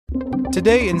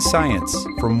Today in Science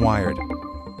from Wired.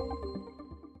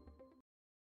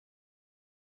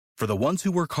 For the ones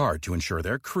who work hard to ensure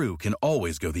their crew can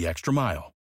always go the extra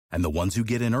mile, and the ones who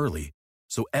get in early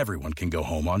so everyone can go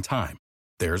home on time,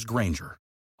 there's Grainger,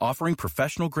 offering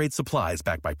professional-grade supplies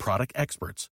backed by product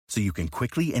experts so you can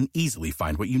quickly and easily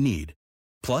find what you need.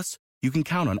 Plus, you can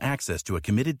count on access to a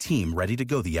committed team ready to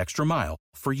go the extra mile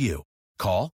for you.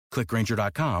 Call, click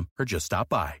Grainger.com, or just stop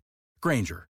by.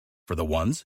 Grainger, for the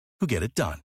ones who get it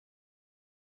done.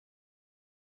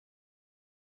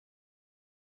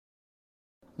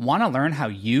 Want to learn how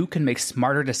you can make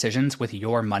smarter decisions with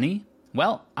your money?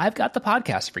 Well, I've got the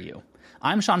podcast for you.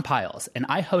 I'm Sean Piles, and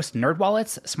I host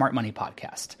NerdWallet's Smart Money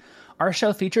Podcast. Our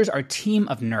show features our team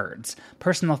of nerds,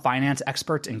 personal finance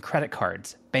experts in credit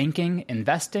cards, banking,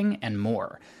 investing, and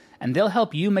more. And they'll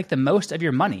help you make the most of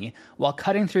your money while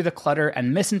cutting through the clutter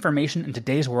and misinformation in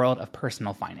today's world of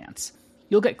personal finance.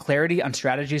 You'll get clarity on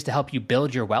strategies to help you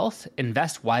build your wealth,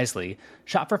 invest wisely,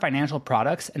 shop for financial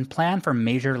products, and plan for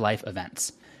major life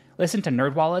events. Listen to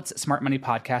NerdWallet's Smart Money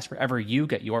Podcast wherever you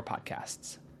get your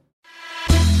podcasts.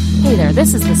 Hey there,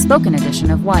 this is the spoken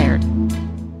edition of Wired.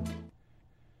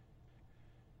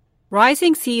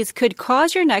 Rising Seas Could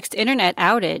Cause Your Next Internet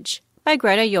Outage by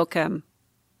Greta Jochum.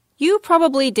 You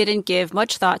probably didn't give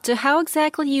much thought to how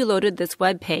exactly you loaded this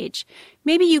web page.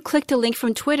 Maybe you clicked a link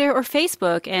from Twitter or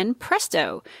Facebook and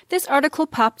presto, this article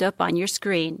popped up on your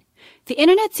screen. The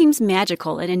internet seems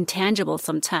magical and intangible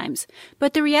sometimes,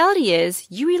 but the reality is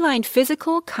you rely on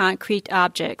physical, concrete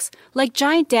objects like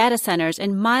giant data centers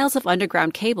and miles of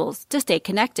underground cables to stay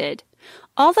connected.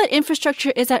 All that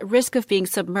infrastructure is at risk of being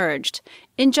submerged.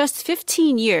 In just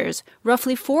 15 years,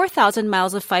 roughly 4,000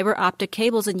 miles of fiber optic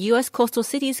cables in U.S. coastal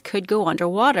cities could go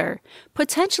underwater,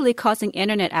 potentially causing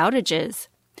internet outages.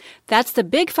 That's the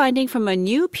big finding from a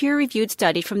new peer-reviewed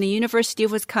study from the University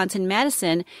of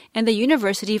Wisconsin-Madison and the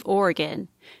University of Oregon.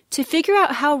 To figure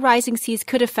out how rising seas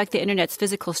could affect the internet's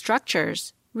physical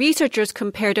structures, researchers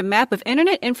compared a map of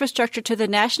internet infrastructure to the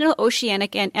National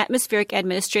Oceanic and Atmospheric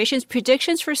Administration's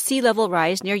predictions for sea level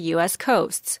rise near U.S.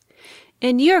 coasts.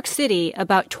 In New York City,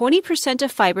 about 20%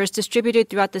 of fibers distributed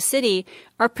throughout the city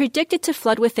are predicted to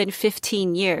flood within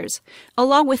 15 years,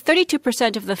 along with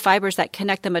 32% of the fibers that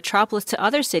connect the metropolis to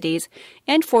other cities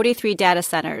and 43 data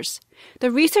centers.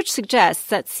 The research suggests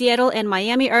that Seattle and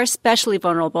Miami are especially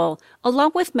vulnerable,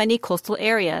 along with many coastal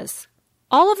areas.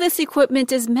 All of this equipment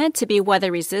is meant to be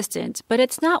weather-resistant, but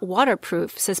it's not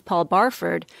waterproof, says Paul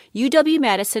Barford,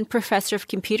 UW-Madison professor of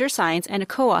computer science and a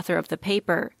co-author of the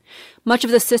paper. Much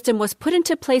of the system was put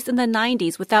into place in the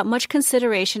 90s without much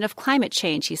consideration of climate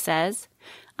change, he says.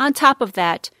 On top of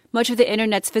that, much of the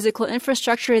internet's physical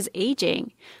infrastructure is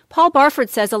aging. Paul Barford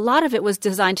says a lot of it was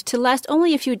designed to last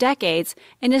only a few decades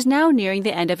and is now nearing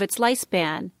the end of its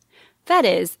lifespan. That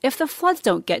is, if the floods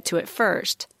don't get to it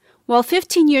first. While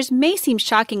 15 years may seem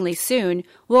shockingly soon,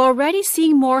 we're already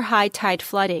seeing more high-tide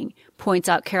flooding, points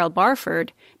out Carol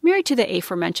Barford, married to the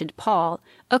aforementioned Paul,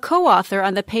 a co-author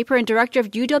on the paper and director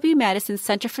of UW-Madison's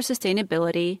Center for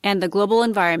Sustainability and the Global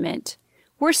Environment.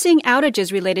 We're seeing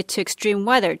outages related to extreme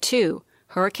weather, too.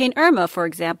 Hurricane Irma, for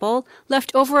example,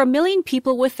 left over 1 million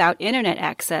people without internet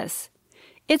access.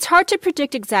 It's hard to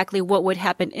predict exactly what would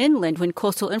happen inland when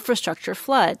coastal infrastructure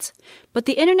floods, but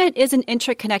the internet is an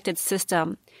interconnected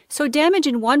system, so damage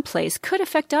in one place could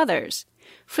affect others.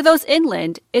 For those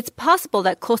inland, it's possible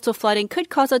that coastal flooding could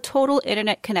cause a total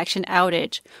internet connection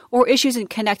outage or issues in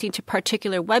connecting to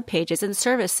particular web pages and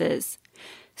services.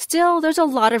 Still, there's a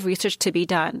lot of research to be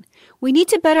done. We need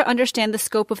to better understand the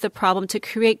scope of the problem to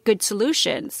create good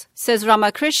solutions, says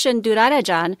Ramakrishnan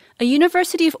Durarajan, a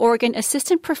University of Oregon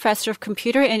assistant professor of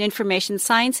computer and information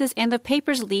sciences and the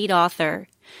paper's lead author.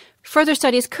 Further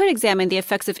studies could examine the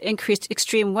effects of increased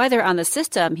extreme weather on the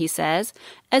system, he says,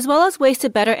 as well as ways to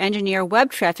better engineer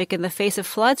web traffic in the face of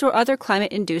floods or other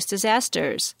climate-induced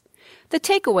disasters. The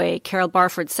takeaway, Carol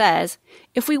Barford says,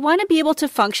 if we want to be able to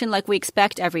function like we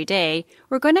expect every day,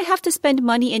 we're going to have to spend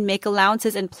money and make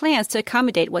allowances and plans to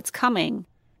accommodate what's coming.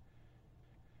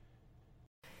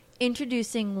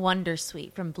 Introducing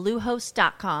Wondersuite from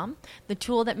Bluehost.com, the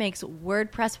tool that makes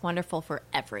WordPress wonderful for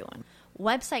everyone.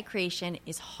 Website creation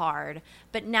is hard,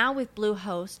 but now with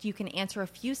Bluehost, you can answer a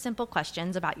few simple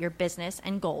questions about your business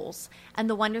and goals, and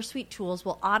the Wondersuite tools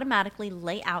will automatically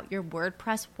lay out your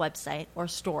WordPress website or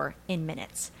store in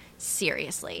minutes.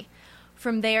 Seriously.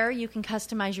 From there, you can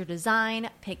customize your design,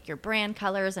 pick your brand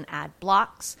colors, and add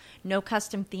blocks. No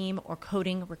custom theme or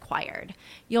coding required.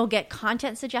 You'll get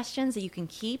content suggestions that you can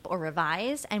keep or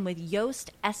revise, and with Yoast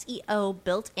SEO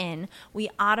built in,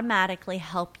 we automatically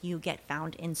help you get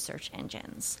found in search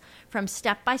engines. From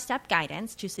step-by-step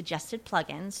guidance to suggested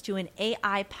plugins to an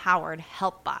AI-powered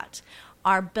help bot,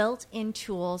 our built-in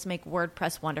tools make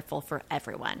WordPress wonderful for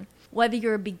everyone. Whether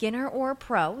you're a beginner or a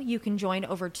pro, you can join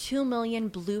over 2 million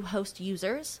Bluehost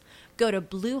users. Go to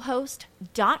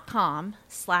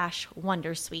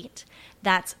bluehost.com/wondersuite.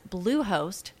 That's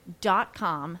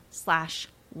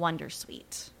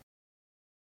bluehost.com/wondersuite.